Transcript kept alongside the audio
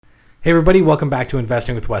Hey everybody, welcome back to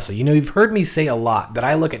Investing with Wesley. You know, you've heard me say a lot that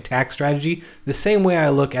I look at tax strategy the same way I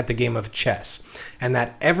look at the game of chess, and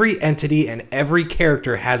that every entity and every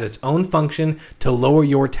character has its own function to lower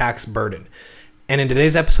your tax burden. And in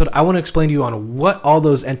today's episode, I want to explain to you on what all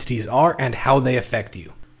those entities are and how they affect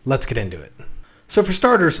you. Let's get into it. So for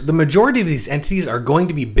starters, the majority of these entities are going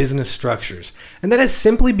to be business structures. And that is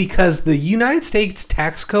simply because the United States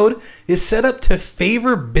tax code is set up to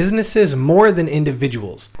favor businesses more than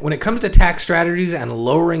individuals. When it comes to tax strategies and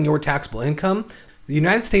lowering your taxable income, the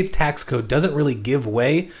United States tax code doesn't really give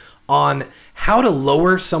way on how to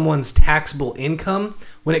lower someone's taxable income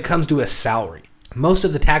when it comes to a salary. Most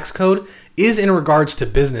of the tax code is in regards to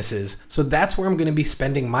businesses, so that's where I'm going to be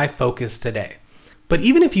spending my focus today. But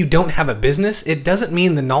even if you don't have a business, it doesn't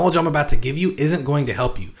mean the knowledge I'm about to give you isn't going to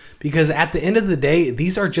help you. Because at the end of the day,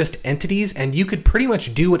 these are just entities and you could pretty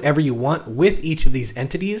much do whatever you want with each of these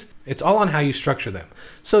entities. It's all on how you structure them.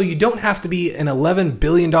 So you don't have to be an $11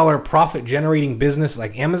 billion profit generating business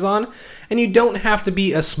like Amazon, and you don't have to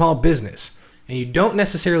be a small business. And you don't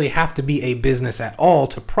necessarily have to be a business at all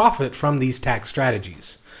to profit from these tax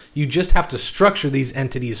strategies. You just have to structure these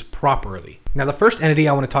entities properly. Now, the first entity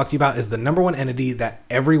I want to talk to you about is the number one entity that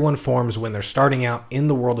everyone forms when they're starting out in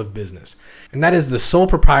the world of business, and that is the sole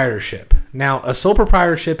proprietorship. Now, a sole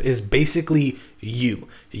proprietorship is basically you.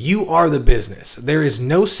 You are the business. There is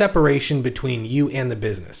no separation between you and the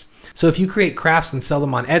business. So if you create crafts and sell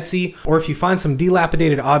them on Etsy, or if you find some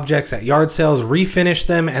dilapidated objects at yard sales, refinish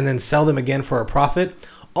them, and then sell them again for a profit,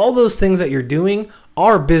 all those things that you're doing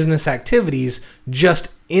are business activities, just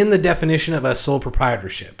in the definition of a sole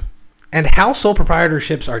proprietorship. And how sole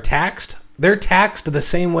proprietorships are taxed? They're taxed the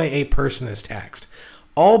same way a person is taxed.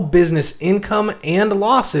 All business income and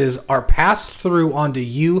losses are passed through onto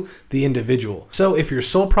you, the individual. So if your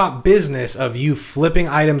sole prop business of you flipping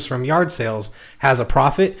items from yard sales has a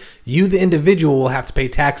profit, you, the individual, will have to pay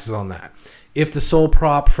taxes on that. If the sole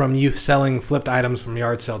prop from you selling flipped items from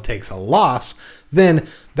yard sale takes a loss, then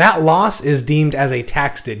that loss is deemed as a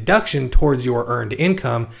tax deduction towards your earned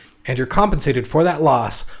income, and you're compensated for that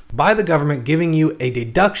loss by the government giving you a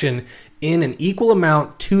deduction in an equal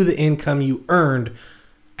amount to the income you earned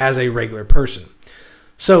as a regular person.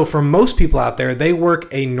 So for most people out there, they work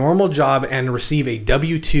a normal job and receive a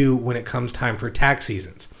W-2 when it comes time for tax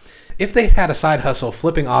seasons. If they had a side hustle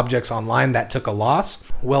flipping objects online that took a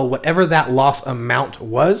loss, well, whatever that loss amount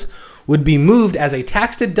was would be moved as a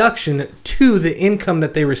tax deduction to the income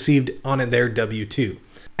that they received on their W-2.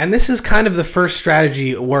 And this is kind of the first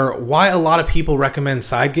strategy why a lot of people recommend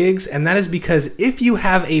side gigs, and that is because if you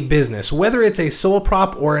have a business, whether it's a sole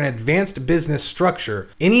prop or an advanced business structure,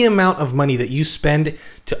 any amount of money that you spend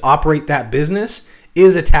to operate that business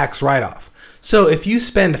is a tax write-off. So if you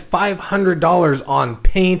spend $500 on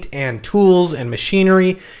paint and tools and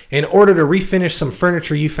machinery in order to refinish some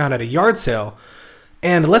furniture you found at a yard sale,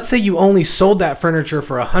 and let's say you only sold that furniture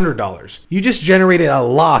for $100, you just generated a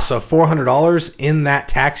loss of $400 in that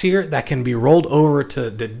tax year that can be rolled over to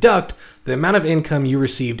deduct the amount of income you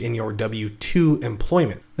received in your W-2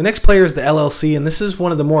 employment. The next player is the LLC, and this is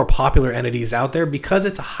one of the more popular entities out there because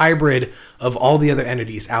it's a hybrid of all the other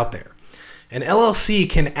entities out there. An LLC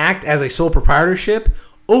can act as a sole proprietorship,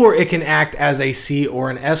 or it can act as a C or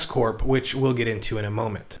an S Corp, which we'll get into in a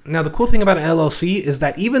moment. Now, the cool thing about an LLC is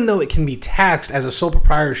that even though it can be taxed as a sole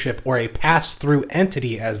proprietorship or a pass-through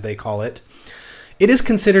entity, as they call it, it is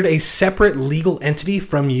considered a separate legal entity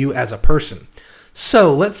from you as a person.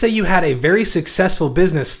 So let's say you had a very successful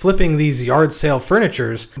business flipping these yard sale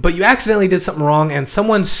furnitures, but you accidentally did something wrong and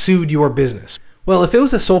someone sued your business. Well, if it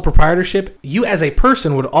was a sole proprietorship, you as a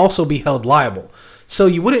person would also be held liable. So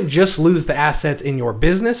you wouldn't just lose the assets in your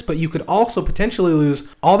business, but you could also potentially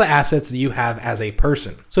lose all the assets that you have as a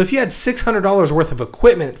person. So if you had $600 worth of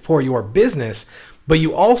equipment for your business, but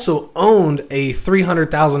you also owned a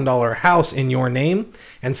 $300,000 house in your name,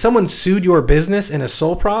 and someone sued your business in a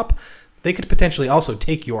sole prop, they could potentially also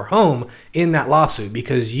take your home in that lawsuit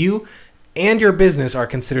because you and your business are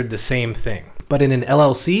considered the same thing. But in an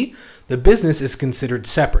LLC, the business is considered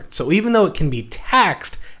separate. So even though it can be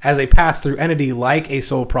taxed as a pass-through entity like a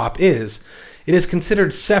sole prop is, it is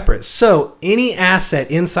considered separate. So any asset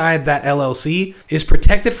inside that LLC is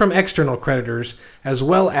protected from external creditors, as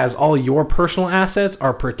well as all your personal assets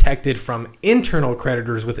are protected from internal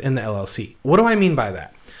creditors within the LLC. What do I mean by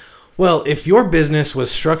that? Well, if your business was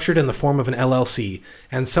structured in the form of an LLC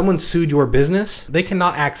and someone sued your business, they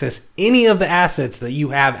cannot access any of the assets that you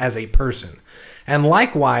have as a person. And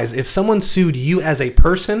likewise, if someone sued you as a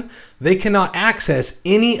person, they cannot access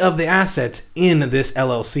any of the assets in this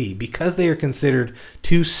LLC because they are considered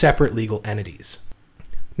two separate legal entities.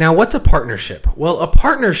 Now, what's a partnership? Well, a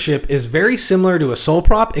partnership is very similar to a sole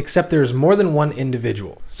prop, except there's more than one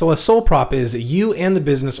individual. So a sole prop is you and the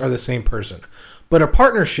business are the same person. But a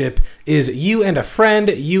partnership is you and a friend,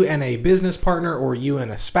 you and a business partner, or you and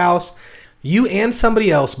a spouse. You and somebody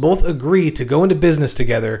else both agree to go into business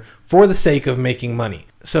together for the sake of making money.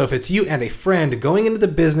 So if it's you and a friend going into the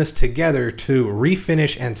business together to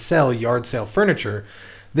refinish and sell yard sale furniture,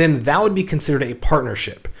 then that would be considered a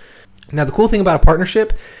partnership. Now, the cool thing about a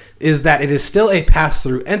partnership is that it is still a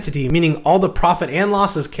pass-through entity, meaning all the profit and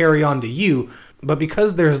losses carry on to you, but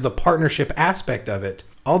because there's the partnership aspect of it,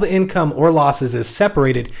 all the income or losses is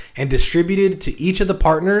separated and distributed to each of the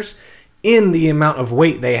partners in the amount of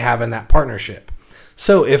weight they have in that partnership.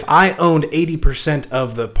 So if I owned 80%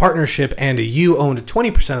 of the partnership and you owned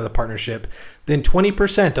 20% of the partnership, then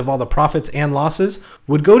 20% of all the profits and losses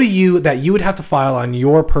would go to you that you would have to file on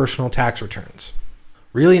your personal tax returns.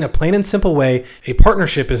 Really, in a plain and simple way, a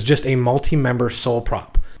partnership is just a multi-member sole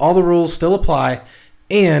prop. All the rules still apply,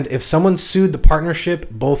 and if someone sued the partnership,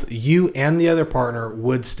 both you and the other partner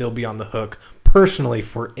would still be on the hook personally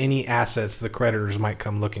for any assets the creditors might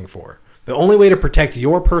come looking for. The only way to protect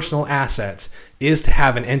your personal assets is to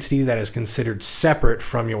have an entity that is considered separate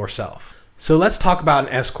from yourself. So let's talk about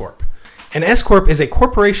an S-Corp. An S-Corp is a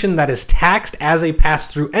corporation that is taxed as a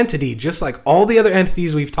pass-through entity, just like all the other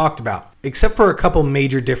entities we've talked about, except for a couple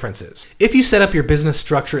major differences. If you set up your business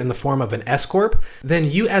structure in the form of an S-Corp, then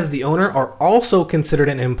you as the owner are also considered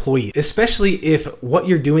an employee, especially if what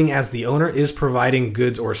you're doing as the owner is providing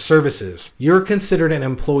goods or services. You're considered an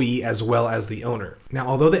employee as well as the owner. Now,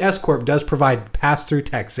 although the S-Corp does provide pass-through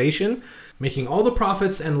taxation, making all the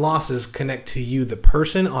profits and losses connect to you, the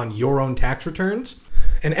person, on your own tax returns,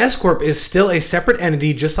 an S-Corp is still a separate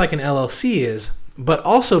entity just like an LLC is, but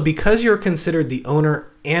also because you're considered the owner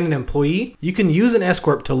and an employee, you can use an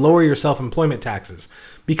S-Corp to lower your self-employment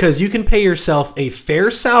taxes because you can pay yourself a fair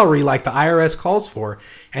salary like the IRS calls for,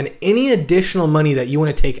 and any additional money that you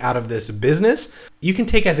want to take out of this business, you can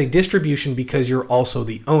take as a distribution because you're also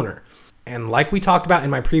the owner. And like we talked about in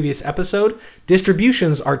my previous episode,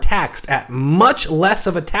 distributions are taxed at much less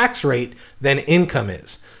of a tax rate than income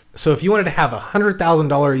is. So if you wanted to have a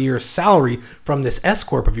 $100,000 a year salary from this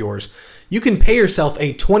S-Corp of yours, you can pay yourself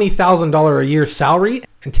a $20,000 a year salary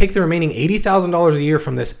and take the remaining $80,000 a year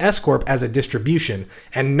from this S-Corp as a distribution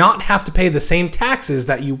and not have to pay the same taxes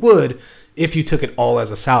that you would if you took it all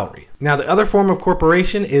as a salary. Now, the other form of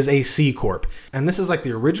corporation is a C-Corp, and this is like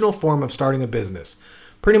the original form of starting a business.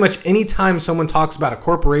 Pretty much anytime someone talks about a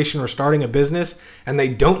corporation or starting a business and they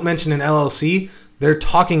don't mention an LLC, they're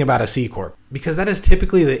talking about a C-Corp because that is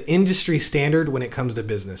typically the industry standard when it comes to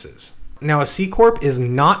businesses. Now, a C-Corp is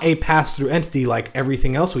not a pass-through entity like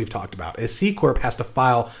everything else we've talked about. A C-Corp has to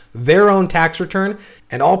file their own tax return,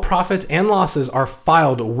 and all profits and losses are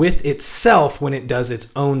filed with itself when it does its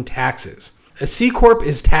own taxes. A C-Corp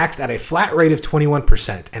is taxed at a flat rate of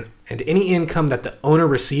 21%, and any income that the owner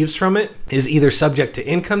receives from it is either subject to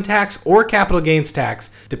income tax or capital gains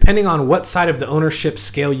tax, depending on what side of the ownership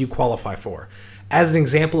scale you qualify for. As an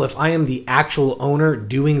example, if I am the actual owner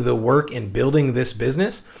doing the work and building this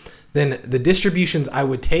business, then the distributions I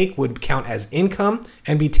would take would count as income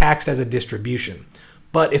and be taxed as a distribution.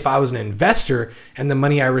 But if I was an investor and the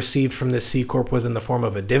money I received from this C-Corp was in the form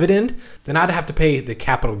of a dividend, then I'd have to pay the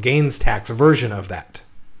capital gains tax version of that.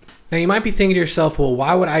 Now, you might be thinking to yourself, well,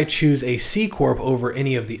 why would I choose a C-Corp over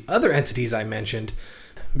any of the other entities I mentioned?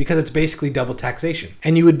 Because it's basically double taxation.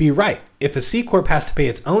 And you would be right. If a C-Corp has to pay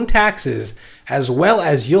its own taxes, as well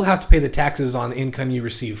as you'll have to pay the taxes on income you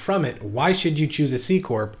receive from it, why should you choose a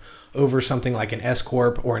C-Corp over something like an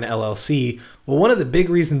S-Corp or an LLC? Well, one of the big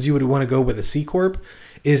reasons you would want to go with a C-Corp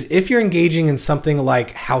is if you're engaging in something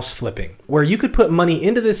like house flipping, where you could put money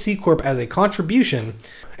into the C-Corp as a contribution,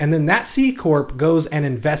 and then that C-Corp goes and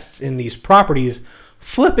invests in these properties,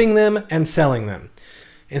 flipping them and selling them.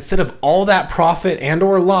 Instead of all that profit and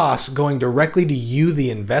or loss going directly to you,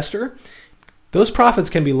 the investor, those profits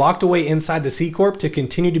can be locked away inside the C-Corp to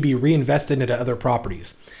continue to be reinvested into other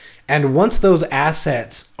properties. And once those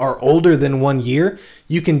assets are older than 1 year,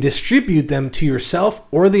 you can distribute them to yourself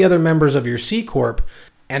or the other members of your C-Corp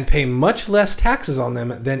and pay much less taxes on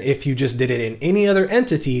them than if you just did it in any other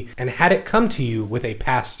entity and had it come to you with a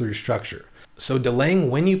pass-through structure. So delaying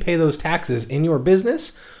when you pay those taxes in your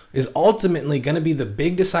business is ultimately going to be the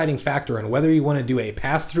big deciding factor on whether you want to do a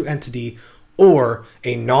pass-through entity or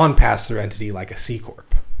a non-pass-through entity like a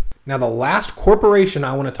C-Corp. Now, the last corporation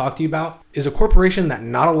I want to talk to you about is a corporation that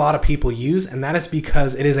not a lot of people use, and that is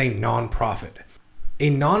because it is a nonprofit.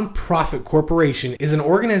 A nonprofit corporation is an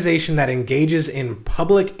organization that engages in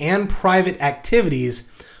public and private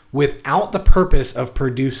activities without the purpose of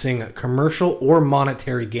producing commercial or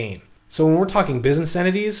monetary gain. So when we're talking business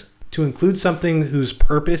entities, to include something whose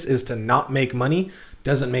purpose is to not make money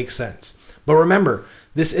doesn't make sense. But remember,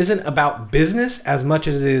 this isn't about business as much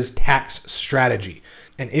as it is tax strategy.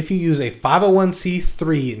 And if you use a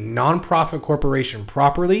 501c3 nonprofit corporation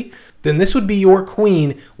properly, then this would be your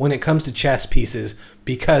queen when it comes to chess pieces,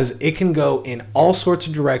 because it can go in all sorts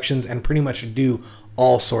of directions and pretty much do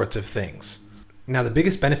all sorts of things. Now, the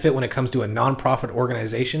biggest benefit when it comes to a nonprofit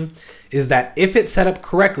organization is that if it's set up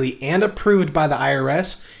correctly and approved by the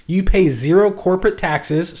IRS, you pay zero corporate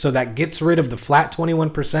taxes, so that gets rid of the flat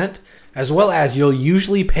 21%, as well as you'll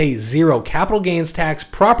usually pay zero capital gains tax,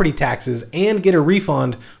 property taxes, and get a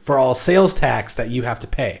refund for all sales tax that you have to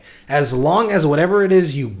pay, as long as whatever it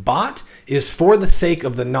is you bought is for the sake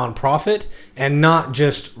of the nonprofit and not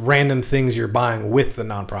just random things you're buying with the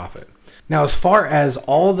nonprofit. Now, as far as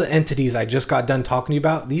all the entities I just got done talking to you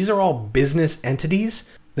about, these are all business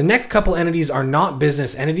entities. The next couple entities are not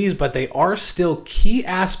business entities, but they are still key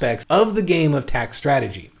aspects of the game of tax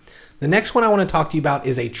strategy. The next one I want to talk to you about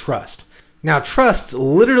is a trust. Now, trusts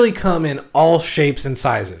literally come in all shapes and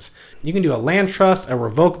sizes. You can do a land trust, a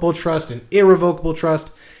revocable trust, an irrevocable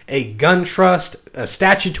trust, a gun trust, a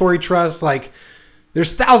statutory trust. Like,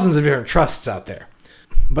 there's thousands of different trusts out there.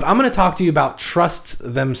 But I'm going to talk to you about trusts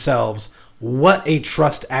themselves, what a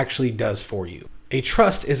trust actually does for you. A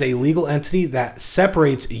trust is a legal entity that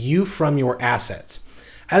separates you from your assets.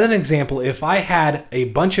 As an example, if I had a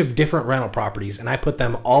bunch of different rental properties and I put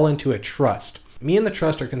them all into a trust, me and the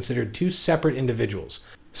trust are considered two separate individuals.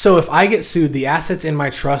 So if I get sued, the assets in my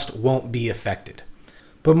trust won't be affected.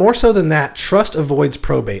 But more so than that, trust avoids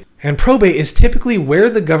probate. And probate is typically where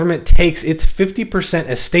the government takes its 50%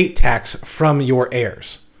 estate tax from your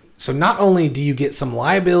heirs. So not only do you get some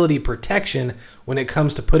liability protection when it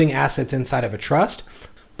comes to putting assets inside of a trust,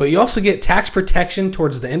 but you also get tax protection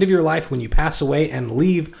towards the end of your life when you pass away and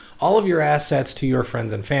leave all of your assets to your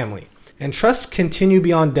friends and family. And trusts continue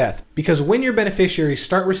beyond death, because when your beneficiaries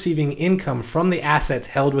start receiving income from the assets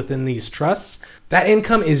held within these trusts, that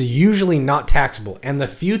income is usually not taxable. And the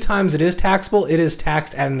few times it is taxable, it is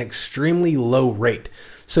taxed at an extremely low rate.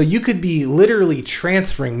 So you could be literally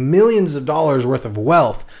transferring millions of dollars worth of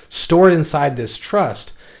wealth stored inside this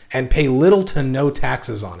trust and pay little to no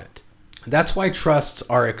taxes on it. That's why trusts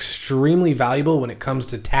are extremely valuable when it comes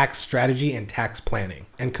to tax strategy and tax planning.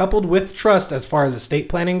 And coupled with trust as far as estate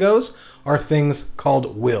planning goes are things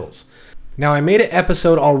called wills. Now, I made an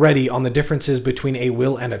episode already on the differences between a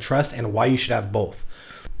will and a trust and why you should have both.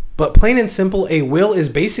 But plain and simple, a will is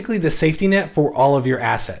basically the safety net for all of your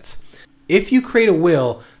assets. If you create a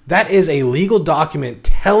will, that is a legal document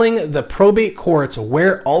telling the probate courts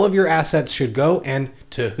where all of your assets should go and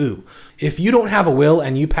to who. If you don't have a will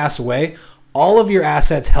and you pass away, all of your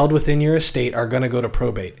assets held within your estate are going to go to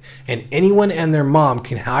probate. And anyone and their mom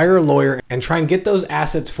can hire a lawyer and try and get those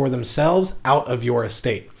assets for themselves out of your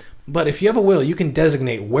estate. But if you have a will, you can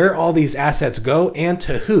designate where all these assets go and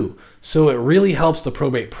to who. So it really helps the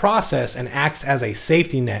probate process and acts as a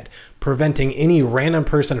safety net, preventing any random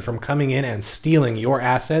person from coming in and stealing your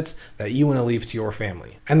assets that you want to leave to your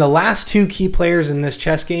family. And the last two key players in this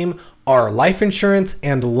chess game are life insurance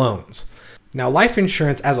and loans. Now, life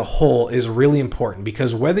insurance as a whole is really important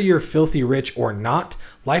because whether you're filthy rich or not,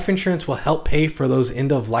 life insurance will help pay for those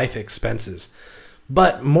end-of-life expenses.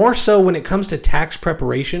 But more so when it comes to tax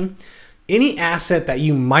preparation, any asset that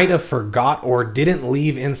you might have forgot or didn't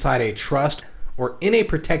leave inside a trust or in a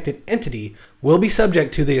protected entity will be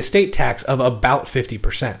subject to the estate tax of about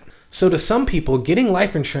 50%. So to some people, getting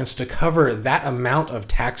life insurance to cover that amount of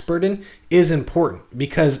tax burden is important,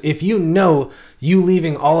 because if you know you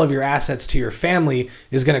leaving all of your assets to your family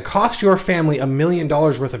is going to cost your family $1 million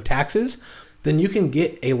worth of taxes, then you can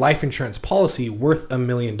get a life insurance policy worth $1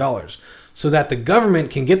 million so that the government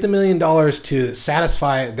can get the $1 million to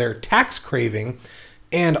satisfy their tax craving,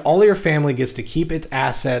 and all your family gets to keep its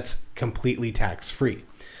assets completely tax-free.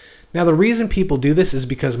 Now, the reason people do this is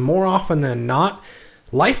because more often than not,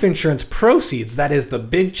 life insurance proceeds, that is the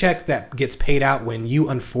big check that gets paid out when you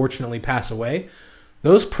unfortunately pass away,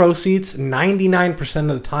 those proceeds 99%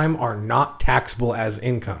 of the time are not taxable as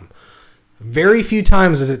income. Very few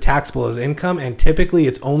times is it taxable as income, and typically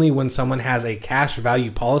it's only when someone has a cash value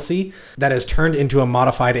policy that is turned into a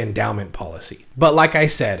modified endowment policy. But like I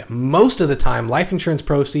said, most of the time life insurance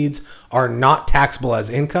proceeds are not taxable as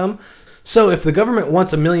income. So if the government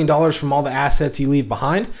wants $1 million from all the assets you leave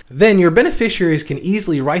behind, then your beneficiaries can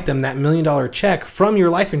easily write them that $1 million check from your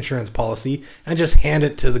life insurance policy and just hand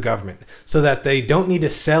it to the government so that they don't need to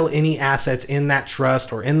sell any assets in that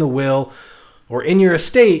trust or in the will or in your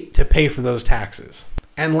estate to pay for those taxes.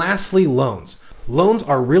 And lastly, loans. Loans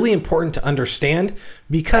are really important to understand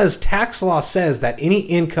because tax law says that any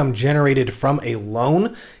income generated from a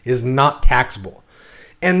loan is not taxable.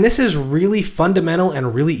 And this is really fundamental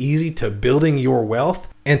and really easy to building your wealth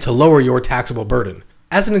and to lower your taxable burden.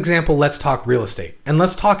 As an example, let's talk real estate. And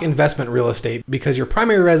let's talk investment real estate because your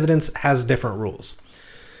primary residence has different rules.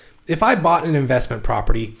 If I bought an investment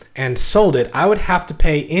property and sold it, I would have to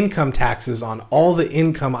pay income taxes on all the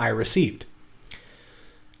income I received.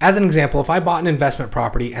 As an example, if I bought an investment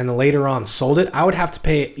property and then later on sold it, I would have to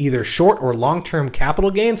pay either short or long-term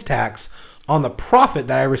capital gains tax on the profit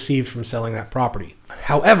that I received from selling that property.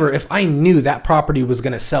 However, if I knew that property was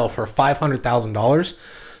going to sell for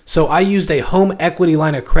 $500,000, so I used a home equity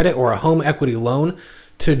line of credit or a home equity loan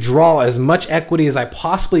to draw as much equity as I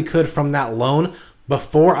possibly could from that loan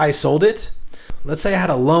before I sold it. Let's say I had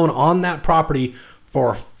a loan on that property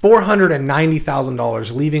for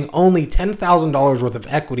 $490,000, leaving only $10,000 worth of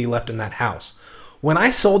equity left in that house. When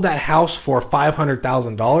I sold that house for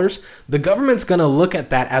 $500,000, the government's going to look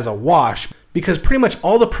at that as a wash because pretty much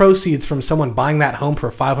all the proceeds from someone buying that home for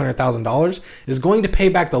 $500,000 is going to pay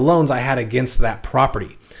back the loans I had against that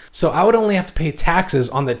property. So I would only have to pay taxes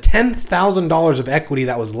on the $10,000 of equity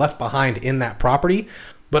that was left behind in that property.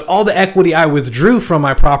 But all the equity I withdrew from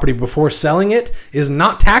my property before selling it is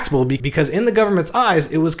not taxable because in the government's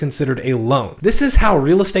eyes, it was considered a loan. This is how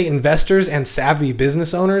real estate investors and savvy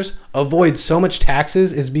business owners avoid so much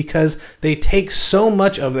taxes, is because they take so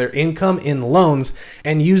much of their income in loans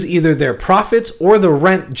and use either their profits or the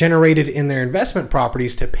rent generated in their investment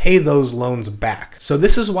properties to pay those loans back. So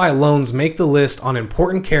this is why loans make the list on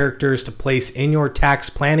important characters to place in your tax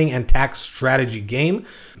planning and tax strategy game,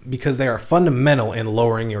 because they are fundamental in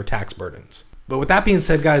lowering your tax burdens. But with that being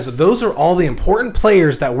said, guys, those are all the important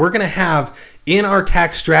players that we're going to have in our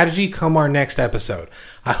tax strategy come our next episode.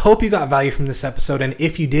 I hope you got value from this episode, and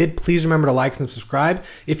if you did, please remember to like and subscribe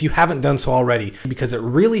if you haven't done so already, because it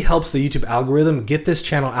really helps the YouTube algorithm get this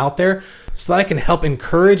channel out there so that I can help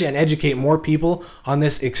encourage and educate more people on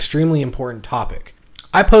this extremely important topic.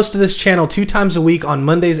 I post to this channel 2 times a week on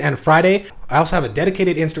Mondays and Friday. I also have a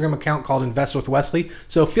dedicated Instagram account called Invest with Wesley,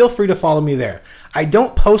 so feel free to follow me there. I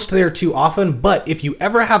don't post there too often, but if you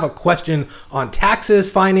ever have a question on taxes,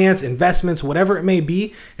 finance, investments, whatever it may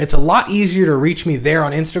be, it's a lot easier to reach me there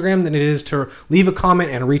on Instagram than it is to leave a comment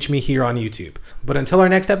and reach me here on YouTube. But until our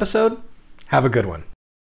next episode, have a good one.